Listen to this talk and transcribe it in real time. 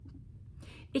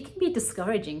It can be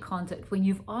discouraging, can't it, when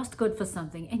you've asked God for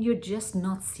something and you're just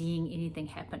not seeing anything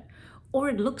happen, or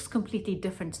it looks completely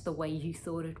different to the way you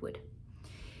thought it would.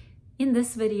 In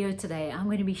this video today, I'm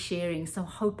going to be sharing some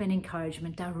hope and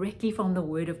encouragement directly from the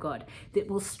Word of God that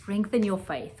will strengthen your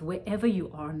faith wherever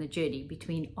you are on the journey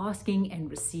between asking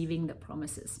and receiving the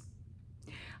promises.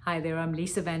 Hi there, I'm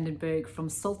Lisa Vandenberg from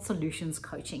Salt Solutions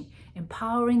Coaching,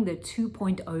 empowering the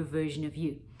 2.0 version of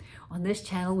you. On this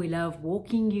channel, we love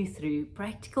walking you through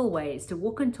practical ways to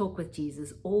walk and talk with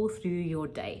Jesus all through your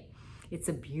day. It's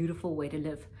a beautiful way to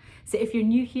live. So if you're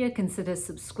new here, consider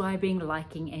subscribing,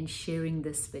 liking, and sharing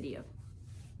this video.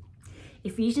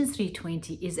 Ephesians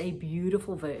 3:20 is a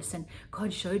beautiful verse, and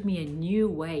God showed me a new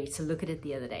way to look at it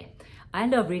the other day. I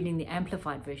love reading the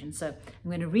Amplified version, so I'm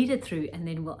going to read it through and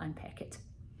then we'll unpack it.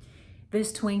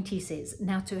 Verse 20 says,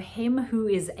 "Now to him who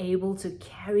is able to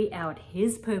carry out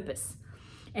his purpose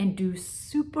and do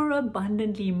super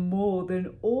abundantly more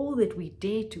than all that we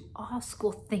dare to ask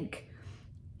or think,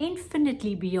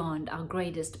 infinitely beyond our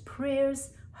greatest prayers,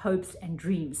 hopes, and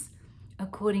dreams,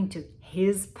 according to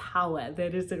his power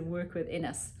that is at work within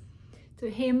us. To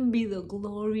him be the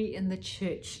glory in the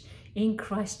church in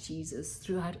Christ Jesus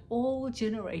throughout all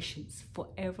generations,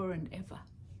 forever and ever."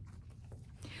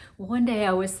 One day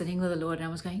I was sitting with the Lord and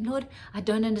I was going, "Lord, I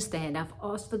don't understand. I've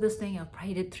asked for this thing, I've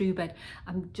prayed it through, but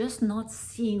I'm just not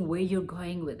seeing where you're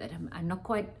going with it. I'm not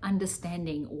quite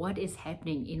understanding what is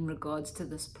happening in regards to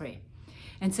this prayer."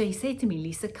 And so he said to me,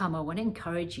 "Lisa, come, I want to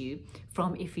encourage you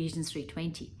from Ephesians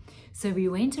 3:20. So we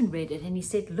went and read it and he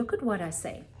said, "Look at what I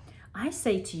say. I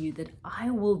say to you that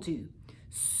I will do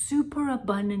super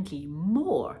abundantly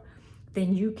more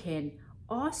than you can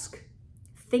ask,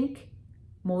 think,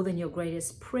 more than your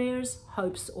greatest prayers,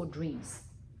 hopes, or dreams."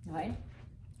 Right?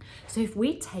 So if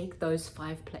we take those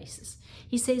 5 places,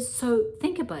 he says, so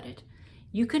think about it.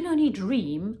 You can only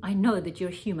dream. I know that you're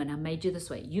human. I made you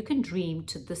this way. You can dream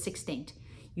to this extent.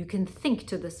 You can think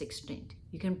to this extent.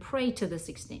 You can pray to this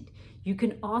extent. You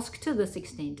can ask to this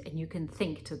extent, and you can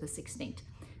think to this extent.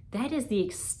 That is the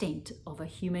extent of a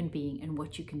human being and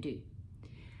what you can do.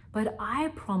 But I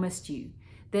promised you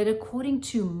that according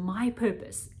to my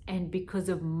purpose and because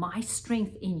of my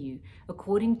strength in you,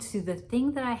 according to the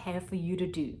thing that I have for you to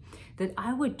do, that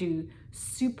I would do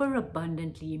super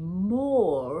abundantly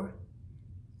more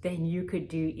than you could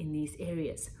do in these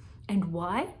areas. And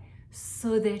why?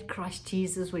 So that Christ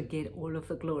Jesus would get all of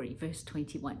the glory. Verse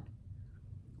 21.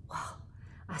 Wow.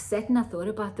 I sat and I thought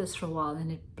about this for a while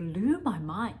and it blew my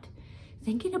mind.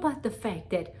 Thinking about the fact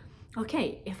that,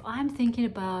 okay, if I'm thinking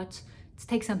about, let's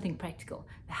take something practical,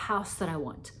 the house that I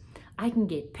want. I can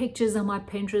get pictures on my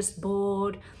Pinterest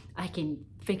board. I can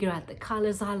figure out the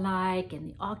colors I like and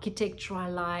the architecture I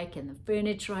like and the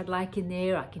furniture I'd like in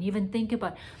there. I can even think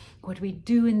about what we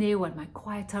do in there, what my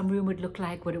quiet time room would look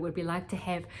like, what it would be like to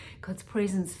have God's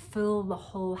presence fill the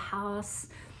whole house,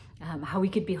 how we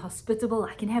could be hospitable.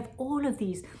 I can have all of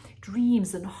these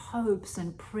dreams and hopes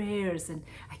and prayers, and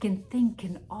I can think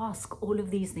and ask all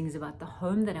of these things about the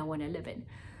home that I want to live in.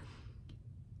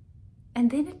 And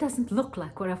then it doesn't look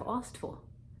like what I've asked for.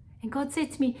 And God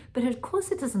said to me, "But of course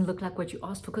it doesn't look like what you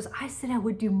asked for, because I said I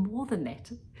would do more than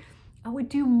that. I would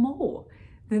do more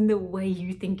than the way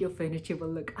you think your furniture will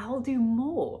look. I will do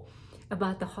more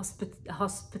about the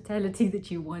hospitality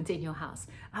that you want in your house.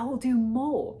 I will do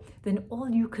more than all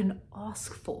you can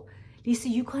ask for." Lisa,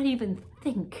 you can't even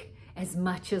think as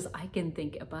much as I can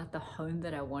think about the home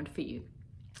that I want for you.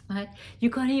 Right? You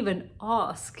can't even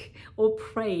ask or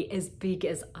pray as big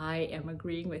as I am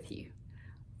agreeing with you.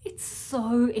 It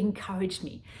so encouraged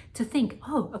me to think,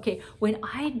 oh, okay, when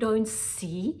I don't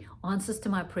see answers to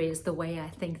my prayers the way I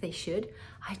think they should,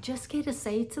 I just get to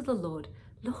say to the Lord,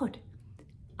 "Lord,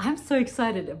 I'm so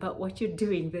excited about what you're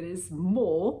doing that is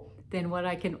more than what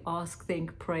I can ask,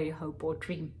 think, pray, hope, or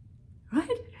dream."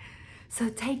 Right? So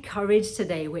take courage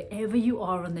today, wherever you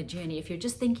are on the journey. If you're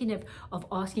just thinking of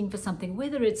asking for something,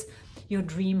 whether it's your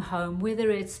dream home, whether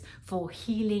it's for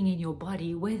healing in your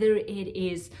body, whether it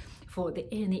is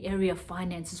in the area of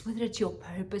finances, whether it's your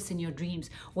purpose and your dreams,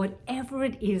 whatever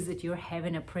it is that you're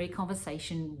having a prayer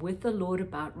conversation with the Lord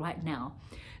about right now,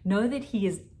 know that He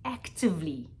is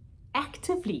actively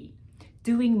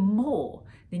doing more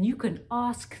than you can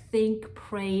ask, think,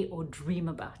 pray, or dream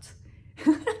about.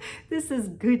 This is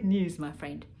good news, my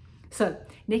friend. So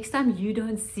next time you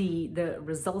don't see the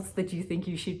results that you think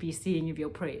you should be seeing of your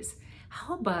prayers,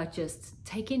 how about just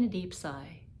taking a deep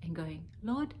sigh and going,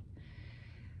 "Lord,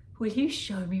 will you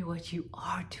show me what you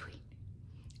are doing?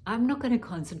 I'm not going to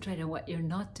concentrate on what you're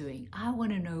not doing. I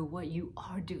want to know what you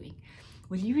are doing.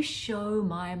 Will you show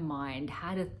my mind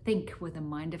how to think with the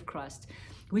mind of Christ?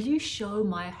 Will you show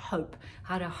my hope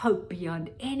how to hope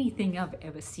beyond anything I've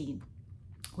ever seen?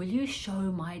 Will you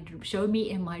show me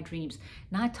in my dreams,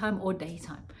 nighttime or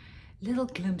daytime, little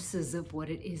glimpses of what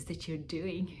it is that you're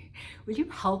doing? Will you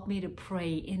help me to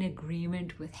pray in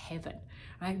agreement with heaven,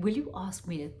 right? Will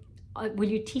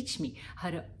you teach me how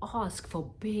to ask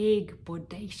for big,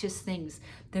 bodacious things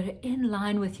that are in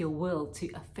line with your will to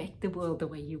affect the world the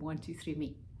way you want to through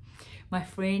me? My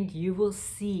friend, you will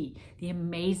see the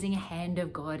amazing hand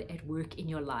of God at work in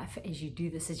your life as you do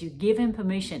this, as you give him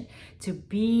permission to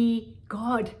be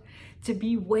God, to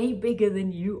be way bigger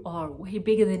than you are, way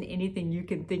bigger than anything you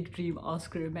can think, dream,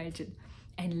 ask, or imagine,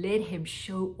 and let him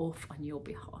show off on your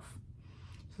behalf.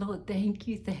 Lord, thank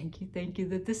you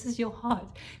that this is your heart.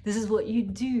 This is what you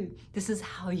do. This is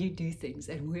how you do things.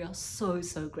 And we are so,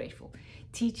 so grateful.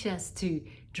 Teach us to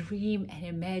dream and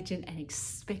imagine and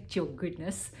expect your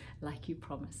goodness like you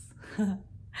promise.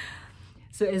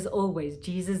 So as always,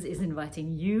 Jesus is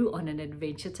inviting you on an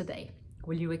adventure today.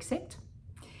 Will you accept?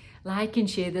 Like and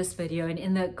share this video, and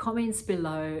in the comments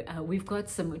below, we've got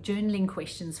some journaling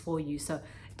questions for you. So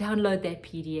download that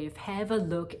PDF, have a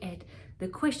look at the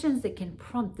questions that can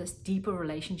prompt this deeper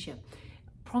relationship,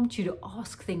 prompt you to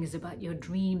ask things about your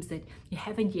dreams that you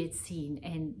haven't yet seen,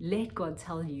 and let God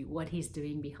tell you what he's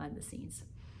doing behind the scenes.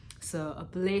 So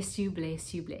bless you,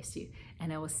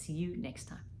 and I will see you next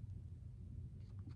time.